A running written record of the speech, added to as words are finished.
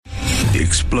The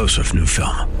explosive new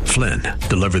film, Flynn,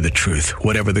 Deliver the Truth,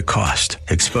 Whatever the Cost,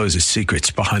 exposes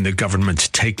secrets behind the government's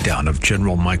takedown of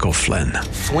General Michael Flynn.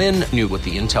 Flynn knew what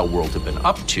the intel world had been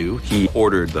up to. He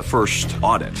ordered the first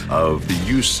audit of the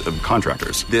use of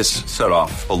contractors. This set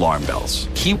off alarm bells.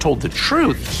 He told the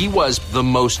truth. He was the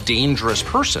most dangerous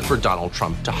person for Donald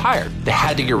Trump to hire. They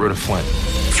had to get rid of Flynn.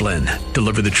 Flynn,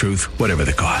 Deliver the Truth, Whatever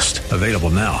the Cost. Available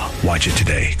now. Watch it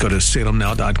today. Go to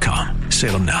salemnow.com.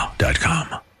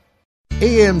 salemnow.com.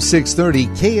 AM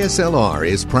 630 KSLR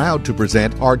is proud to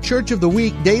present our Church of the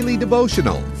Week Daily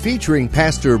Devotional featuring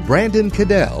Pastor Brandon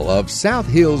Cadell of South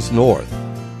Hills North.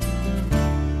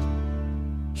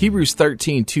 Hebrews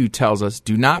 13:2 tells us,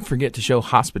 "Do not forget to show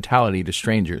hospitality to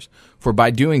strangers, for by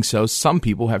doing so, some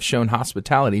people have shown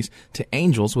hospitalities to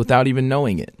angels without even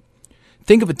knowing it."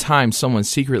 Think of a time someone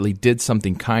secretly did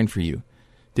something kind for you.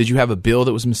 Did you have a bill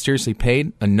that was mysteriously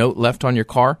paid? A note left on your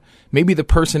car? Maybe the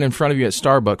person in front of you at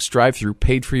Starbucks drive-thru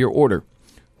paid for your order.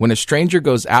 When a stranger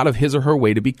goes out of his or her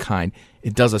way to be kind,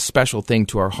 it does a special thing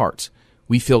to our hearts.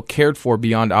 We feel cared for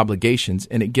beyond obligations,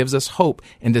 and it gives us hope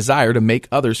and desire to make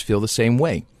others feel the same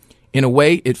way. In a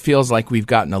way, it feels like we've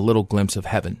gotten a little glimpse of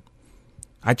heaven.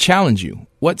 I challenge you,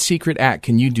 what secret act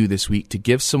can you do this week to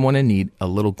give someone in need a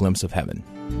little glimpse of heaven?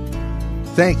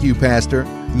 Thank you, Pastor.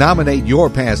 Nominate your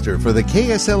pastor for the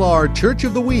KSLR Church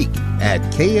of the Week at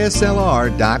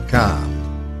KSLR.com.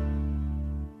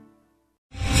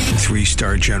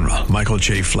 Three-star General Michael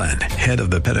J. Flynn, head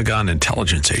of the Pentagon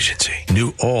Intelligence Agency,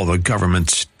 knew all the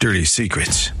government's dirty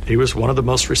secrets. He was one of the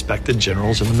most respected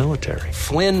generals in the military.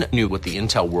 Flynn knew what the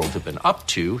intel world had been up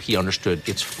to. He understood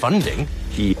its funding.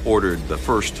 He ordered the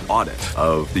first audit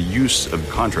of the use of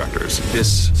contractors.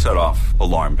 This set off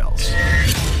alarm bells.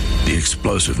 The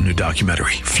explosive new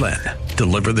documentary, Flynn,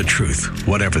 Deliver the Truth,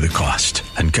 Whatever the Cost,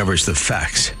 uncovers the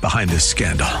facts behind this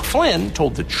scandal. Flynn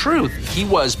told the truth. He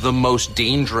was the most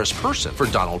dangerous person for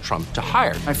Donald Trump to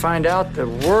hire. I find out the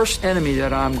worst enemy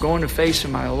that I'm going to face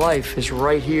in my life is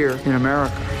right here in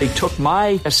America. They took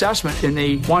my assessment and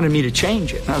they wanted me to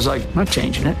change it. And I was like, I'm not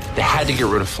changing it. They had to get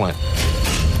rid of Flynn.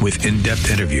 With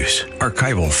in-depth interviews,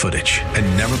 archival footage, and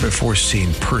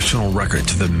never-before-seen personal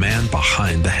records of the man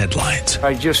behind the headlines.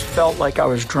 I just felt like I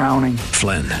was drowning.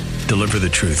 Flynn, Deliver the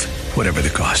Truth, Whatever the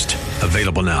Cost.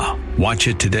 Available now. Watch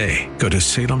it today. Go to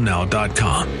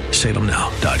salemnow.com.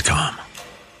 salemnow.com.